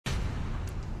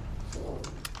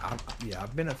Yeah,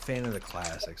 I've been a fan of the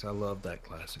classics. I love that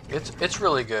classic game. It's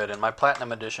really good, and my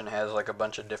Platinum Edition has like a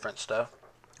bunch of different stuff.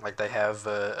 Like they have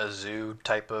a zoo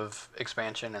type of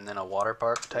expansion and then a water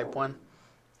park type one.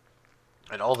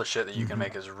 And all the shit that you can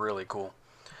make is really cool.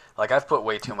 Like I've put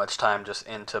way too much time just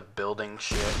into building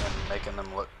shit and making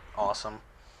them look awesome.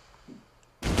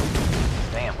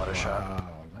 Damn, what a shot.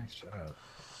 Wow, nice shot.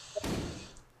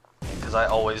 Because I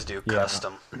always do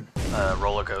custom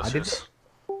roller coasters.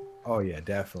 Oh yeah,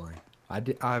 definitely.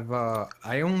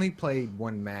 I only played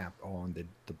one map on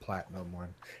the platinum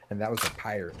one, and that was a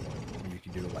pirate one where you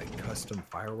could do like custom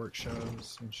fireworks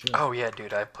shows and shit. Oh yeah,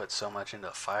 dude, I put so much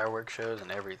into fireworks shows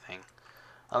and everything.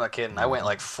 I'm not kidding. I went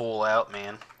like full out,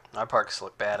 man. My parks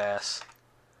look badass.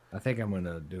 I think I'm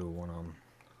gonna do one on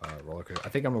roller coaster. I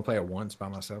think I'm gonna play it once by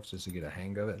myself just to get a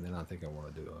hang of it, and then I think I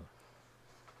want to do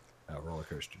a roller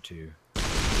coaster too.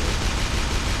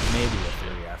 Maybe a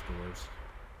 3 afterwards.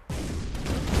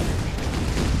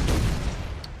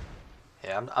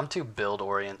 Yeah, I'm too build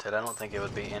oriented. I don't think it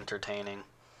would be entertaining.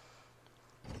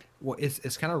 Well,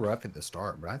 it's kind of rough at the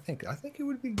start, but I think it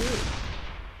would be good.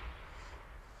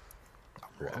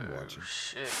 I'm watching.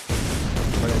 Shit.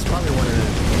 But it's probably one of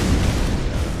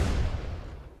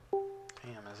the.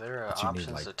 Damn, is there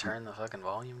options to turn the fucking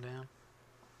volume down?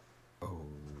 Oh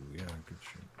yeah, good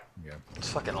shit. Yeah.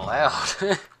 It's fucking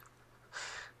loud.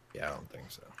 Yeah, I don't think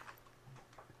so.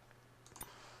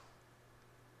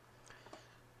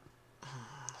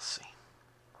 Let's see.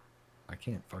 I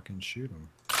can't fucking shoot him.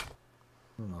 I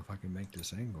don't know if I can make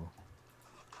this angle.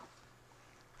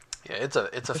 Yeah, it's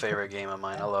a favorite game of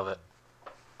mine. I love it.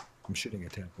 I'm shooting a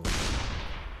tadpole.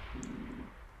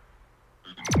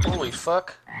 Holy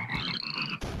fuck.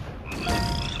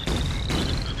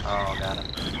 Oh, got him.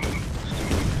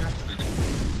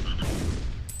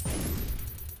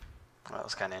 That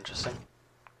was kind of interesting.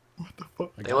 What the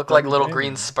fuck? They look like little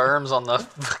green sperms on the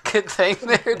fucking thing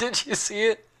there. Did you see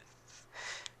it?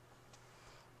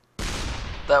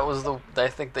 That was the... I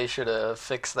think they should have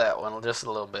fixed that one just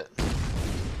a little bit.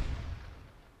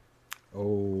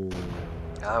 Oh.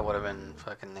 That would have been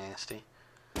fucking nasty.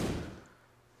 Yeah,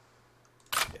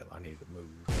 I need to move.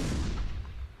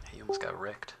 He almost got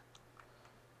wrecked.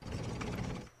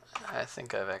 I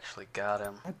think I've actually got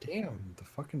him. God damn, the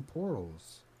fucking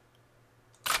portals.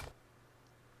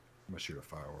 I'm gonna shoot a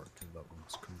firework because that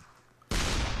one's cool.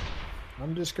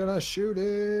 I'm just gonna shoot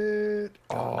it.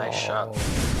 Oh, nice shot.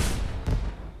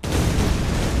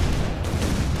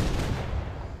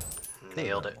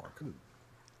 Nailed it.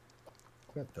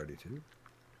 Got 32.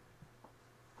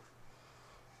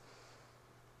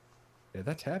 Yeah,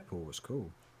 that tadpole was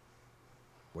cool.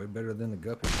 Way better than the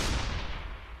guppy.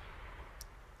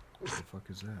 What the fuck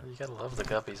is that? You gotta love the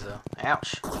guppies though.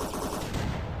 Ouch. Ow,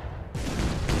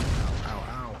 ow,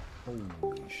 ow.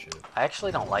 Holy shit. I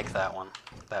actually don't like that one.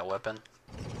 That weapon.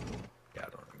 Yeah, I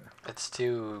don't know. It's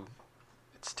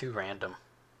too random.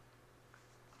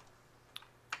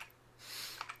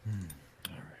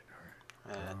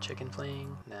 Alright. Chicken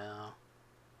fling? No.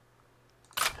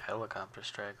 Helicopter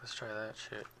strike. Let's try that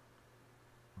shit.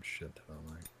 Shit that I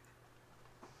like.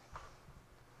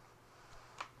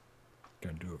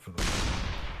 Gotta do it for the money.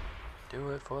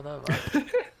 Do it for the money.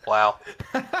 Wow.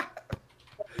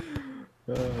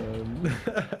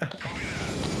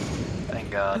 Thank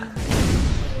God.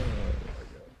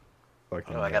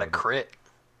 Oh, I got a crit.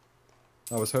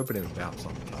 I was hoping it would bounce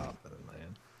on the top, but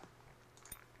man.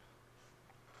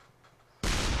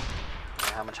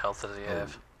 How much health does he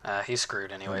have? He's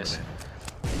screwed anyways.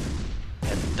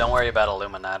 Yeah, don't worry about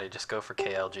Illuminati, just go for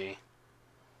KLG.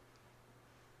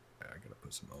 Yeah, I gotta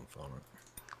put some oomph on it.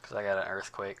 Because I got an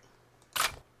earthquake.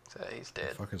 So he's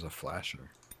dead. The fuck is a flasher?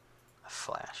 A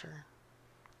flasher?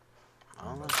 I I'm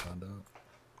don't know. about to find out.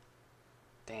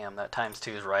 Damn, that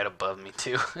 ×2 is right above me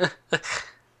too.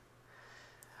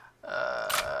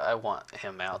 I want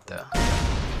him out though.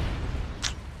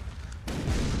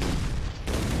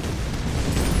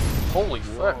 Holy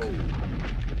fuck.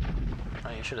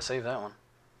 Oh, you should have saved that one.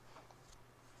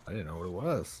 I didn't know what it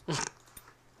was.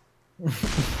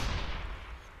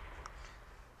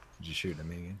 Did you shoot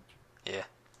him again? Yeah.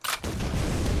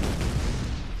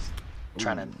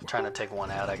 Trying to take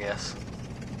one out, I guess.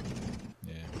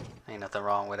 Yeah. Ain't nothing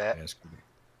wrong with that. Yeah, it's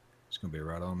gonna be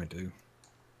right on me too.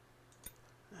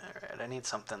 Alright, I need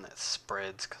something that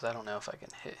spreads, because I don't know if I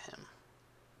can hit him.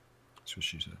 That's what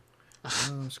she said.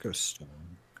 Let's go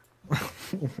stone.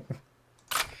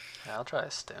 Yeah, I'll try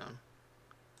a stone.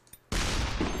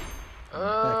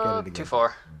 Too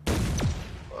far. Give me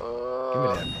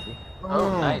that, baby.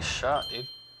 Oh, nice shot, dude.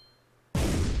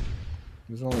 It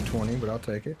was only 20, but I'll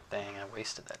take it. Dang, I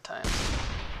wasted that time.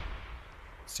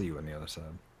 See you on the other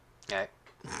side. Okay.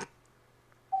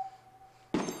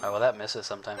 Oh, well, that misses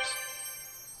sometimes.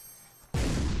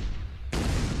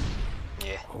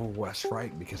 Yeah. Oh, that's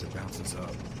right, because it bounces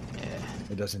up. Yeah.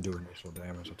 It doesn't do initial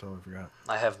damage. I totally forgot.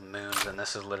 I have moons, and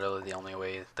this is literally the only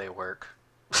way they work.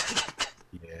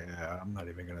 Yeah, I'm not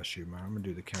even gonna shoot mine. I'm gonna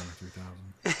do the counter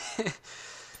 3000.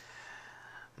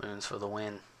 Moons for the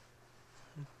win.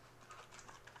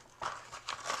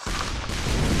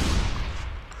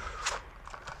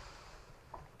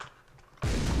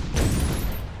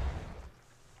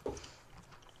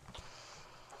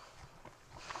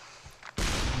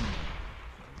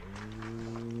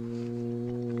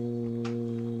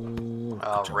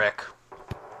 Oh, Rick.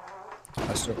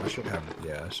 I should have it.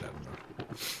 Yeah, I should have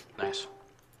enough. Nice.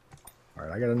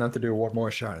 Alright, I got enough to do one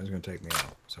more shot and it's gonna take me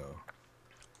out, so.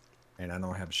 And I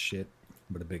don't have shit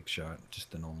but a big shot,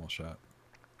 just a normal shot.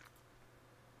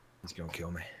 He's gonna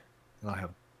kill me. And I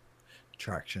have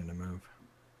traction to move.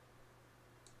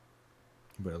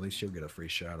 But at least you'll get a free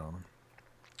shot on him.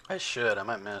 I should. I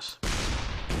might miss.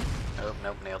 Nope,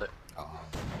 nope, nailed it. Oh,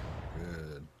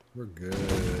 good. We're good.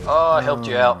 Oh, I helped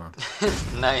you out.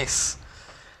 Nice.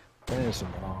 Finish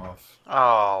him off.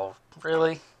 Oh,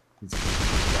 really?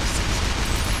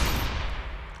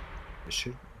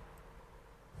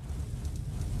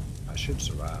 I should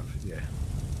survive, yeah.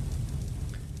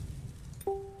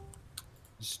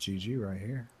 This is GG right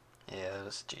here. Yeah,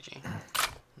 that's GG. I'm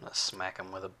gonna smack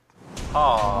him with a...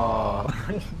 Oh,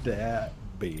 that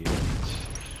bitch.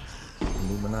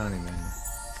 Illuminati, man.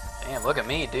 damn, look at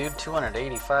me, dude.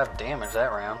 285 damage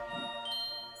that round.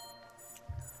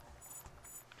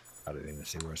 I didn't even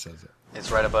see where it says it.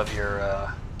 It's right above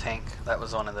your tank. That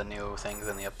was one of the new things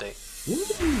in the update. Ooh,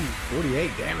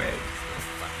 48 damage.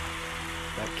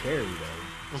 That carry,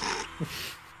 though.